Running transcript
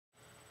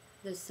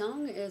The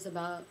song is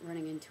about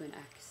running into an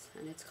ex,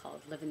 and it's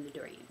called Living the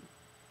Dream.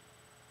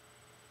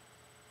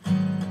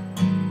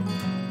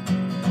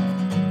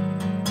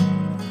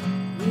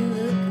 You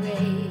look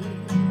great,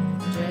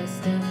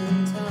 dressed up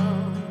and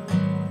tall,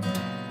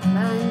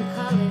 fine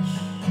polish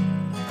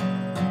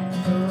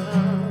for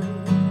all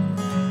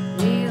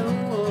the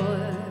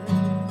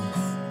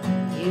awards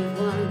you've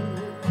won,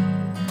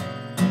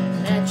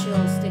 that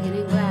you're sticking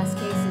in glass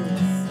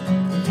cases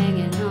and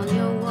hanging on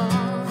your wall.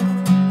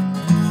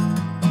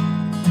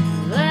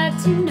 Glad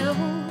to know